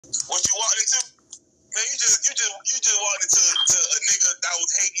What you walked into? Man, you just walked into a nigga that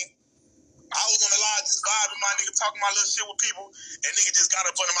was hating. I was on the line just vibing my nigga, talking my little shit with people, and nigga just got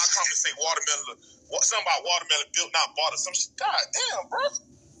up under my comment and say watermelon, something about watermelon built, not bought, or some shit. God damn, bro.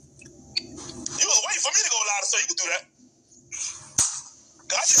 You was waiting for me to go live, so you can do that.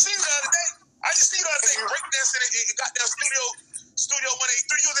 I just seen you the other day. Breakdancing in goddamn Studio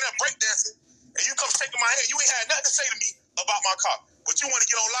 183. You was in there breakdancing, and you come shaking my hand. You ain't had nothing to say to me about my car, but you want to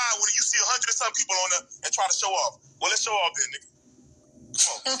get on live when you see 100 or some people on there and try to show off. Well, let's show off then, nigga.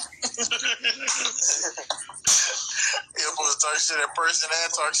 Come on. You're supposed to talk shit in person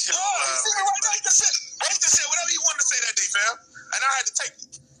and talk shit. You see me right now? He just said whatever he wanted to say that day, fam, and I had to take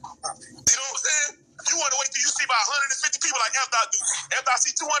it. You know what I'm saying? You want to wait till you see about 150 people like F-Dot do. F-Dot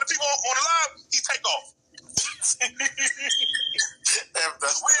see 200 people on the live, he take off.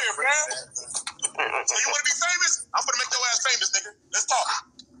 That's weird, man. So you want to be famous? I'm going to make your ass famous, nigga. Let's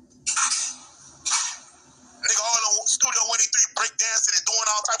talk. Nigga all on Studio 183 breakdancing and doing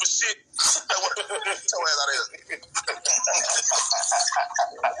all type of shit. Get your ass out of here.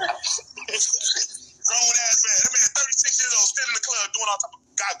 Grown ass man. That man 36 years old, still in the club doing all type of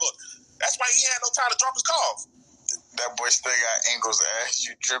god book. That's why he had no time to drop his car off. That boy still got ankles, ass.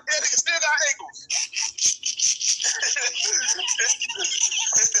 You tripping. Yeah, nigga still got ankles.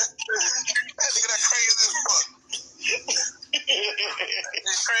 That nigga that crazy as fuck.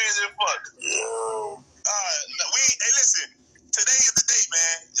 He's crazy as fuck. Yo. Hey, listen. Today is the day,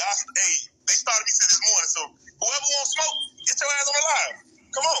 man. Y'all, hey, they started me since this morning, so whoever wants smoke, get your ass on the live.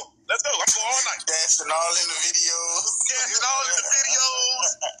 Come on, let's go. I'm going all night. Dancing all in the videos. Dancing all in the videos.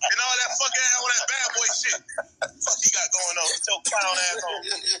 And all that fuck ass, all that bad boy shit. Fuck you got going on? Get your clown ass on.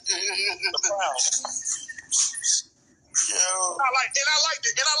 The clown. Yo. I like them,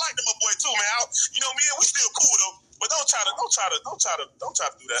 my boy too, man. You know, me and we still cool though. But don't try to do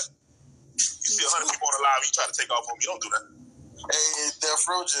that. You see 100 people on the live, you try to take off on me. Don't do that. Hey, Death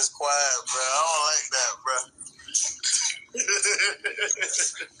Row just quiet, bro. I don't like that, bro. Man,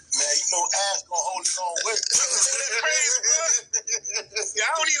 you know Ash gonna hold his own weight. Crazy, bro. Yeah,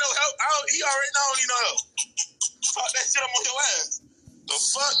 I don't need no help. He already know I don't need no help. Fuck that shit, I'm on your ass. The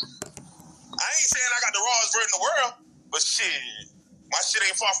fuck? I ain't saying I got the rawest bird in the world, but shit, my shit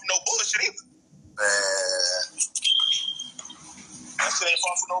ain't far from no bullshit either. My shit ain't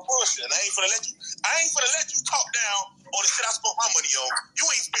far from no bullshit. And I ain't finna let you talk down on the shit I spent my money on. You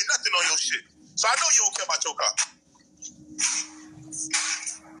ain't spent nothing on your shit. So I know you don't care about your car.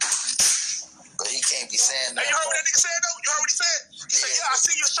 But he can't be saying that. Hey, you heard what that nigga said though? You heard what he said? He said, yeah, I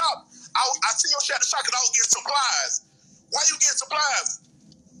see your shop. I see your shop at the shop because I was getting supplies. Why you getting supplies?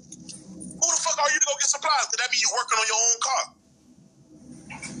 Who the fuck are you to go get supplies? Because that means you working on your own car.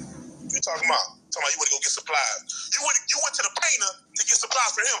 You talking about you want to go get supplies. You went to the painter to get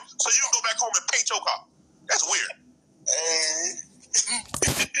supplies for him so you can go back home and paint your car. That's weird.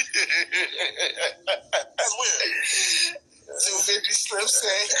 That's weird. 250 Slim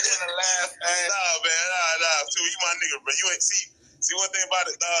saying he's gonna laugh. Nah, man, nah. Too, you my nigga, bro. You ain't see one thing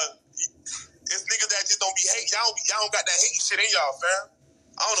about it. It's niggas that just don't be hating. Y'all don't got that hating shit in y'all, fam.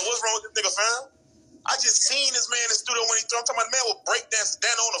 I don't know what's wrong with this nigga, fam. I just seen this man in the studio when he threw. I'm talking about the man with breakdance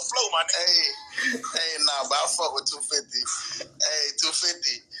down on the floor, my nigga. Hey, nah, but I fuck with 250. Hey,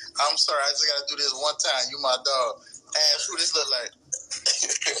 250. I'm sorry, I just gotta do this one time. You my dog. Ash, who this look like?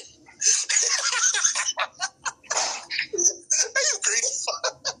 Hey, you greedy fuck.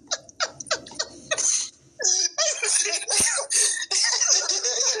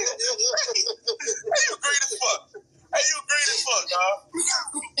 Hey, you greedy fuck. Hey, you greedy fuck, dog.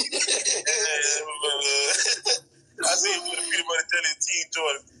 I see you with the peanut butter jelly and Team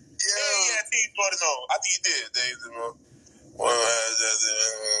Jordan. Yeah, he had Team Jordan on. I think he did.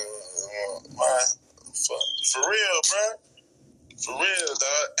 For real, bro. For real,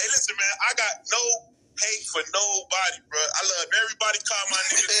 dog. Hey, listen, man. I got no hate for nobody, bro. I love everybody. Call my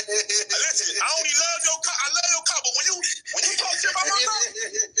nigga. Listen, I only love your car. I love your car, but when you talk shit about my car,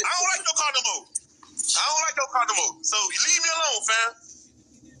 I don't like your car no more. So leave me alone, fam.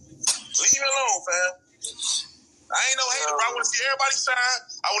 Leave me alone, fam. I ain't no hater, bro. I want to see everybody shine.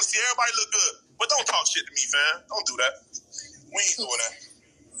 I want to see everybody look good. But don't talk shit to me, fam. Don't do that. We ain't doing that.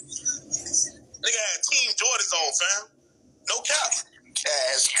 Nigga had Team Jordans on, fam. No cap.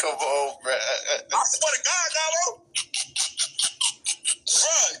 Cash, come on, bro. I swear to God, Gallo.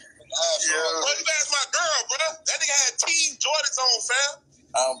 Bro, you ask my girl, bro. That nigga had Team Jordans on, fam.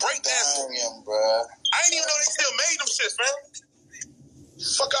 Breakdancing. Bro. I didn't even know they still made them shit, fam.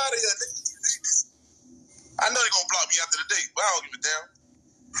 Fuck out of here, nigga. I know they gonna block me after the day, but I don't give a damn.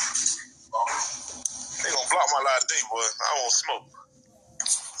 They gonna block my live today, boy. I won't smoke.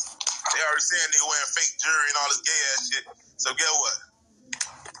 already saying nigga wearing fake jewelry and all this gay ass shit. So guess what?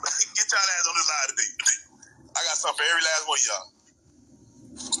 Get y'all ass on this line today. I got something for every last one of y'all.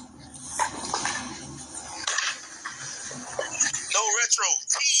 No retro.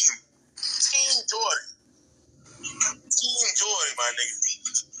 Team Jordan. Team Jordan, my nigga.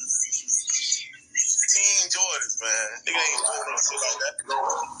 Team Jordans, man. Nigga ain't doing no shit like that.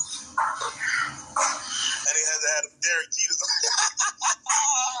 And they had to have them Derek Jeters.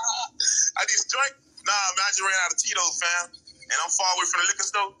 I need a drink? Nah, man, I just ran out of Tito's, fam. And I'm far away from the liquor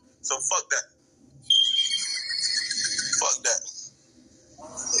store, so fuck that. Fuck that.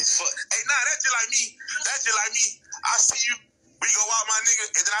 Hey, nah, that's just like me. I see you, we go out, my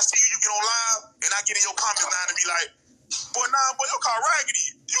nigga, and then I see you get on live, and I get in your comments now and be like, boy, your car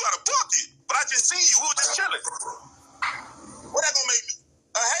raggedy. You got a bucket. But I just seen you. We were just chilling. What that gonna make me?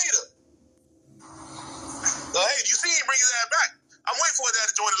 A hater. You see him bring his ass back. I'm waiting for his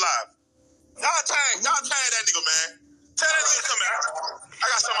ass to join the live. Y'all tag that nigga, man. Tell that nigga to come back. I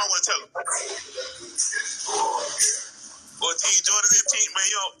got something I want to tell him. Boy, Team Jordans and Team, man,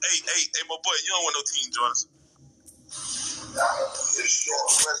 hey, my boy, you don't want no Team Jordans. He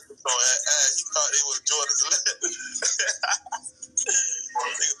thought they was Jordans.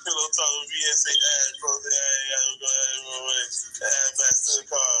 Nigga pillow talk with me and say, bro, I ain't gotta go back to the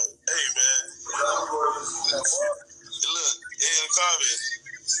car. Hey, man. Look, in the comments.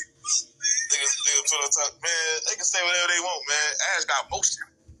 Nigga pillow talk, man, they can say whatever they want, man. Ash got motion.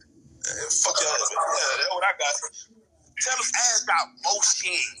 Fuck y'all, man. Yeah, that's what I got. Tell them Ash got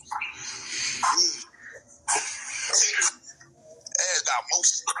motion. Ass got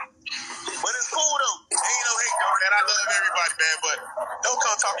motion. But it's cool though. Ain't no hate though, man. I love everybody, man. But don't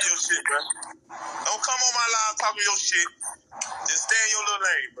come talking your shit, bro. Don't come on my live talking your shit. Just stay in your little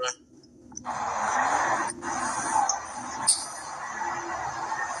lane, bro.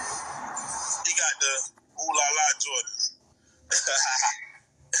 He got the ooh la la Jordans.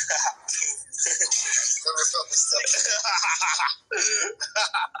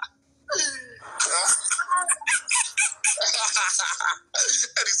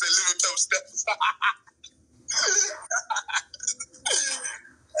 And he said, living them steps.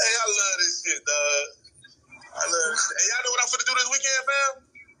 Hey, I love this shit, dog. I love this shit. Hey, y'all know what I'm finna do this weekend, fam?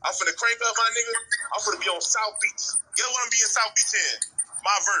 I'm finna crank up my nigga. I'm finna be on South Beach. Guess what I'm be in South Beach in?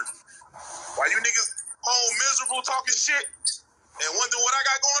 My verse. While you niggas home miserable talking shit and wondering what I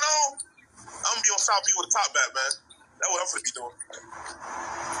got going on, I'm gonna be on South Beach with a top back, man. That's what I'm finna be doing.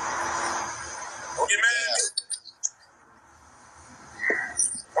 Don't get mad at me.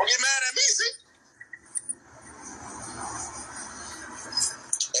 Don't get mad at me, see?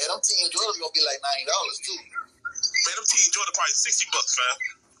 Hey, them Team Jordans gonna be like $90 too. Man, them Team Jordan probably $60, fam.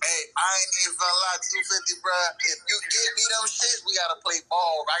 Hey, I ain't even gonna lie, $250, bro. If you get me them shits, we gotta play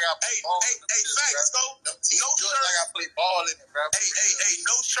ball. I gotta play ball. Hey, facts, though. No shirt. I gotta play ball in it, bro. Hey,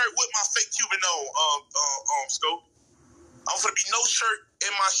 no shirt with my fake Cuban on, Scope. I'm gonna be no shirt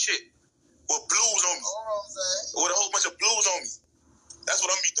in my shit with blues on me. With a whole bunch of blues on me. That's what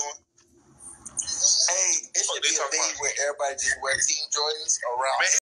I'm be doing. Hey, it should be a day where everybody just wear Team Jordans around. Man,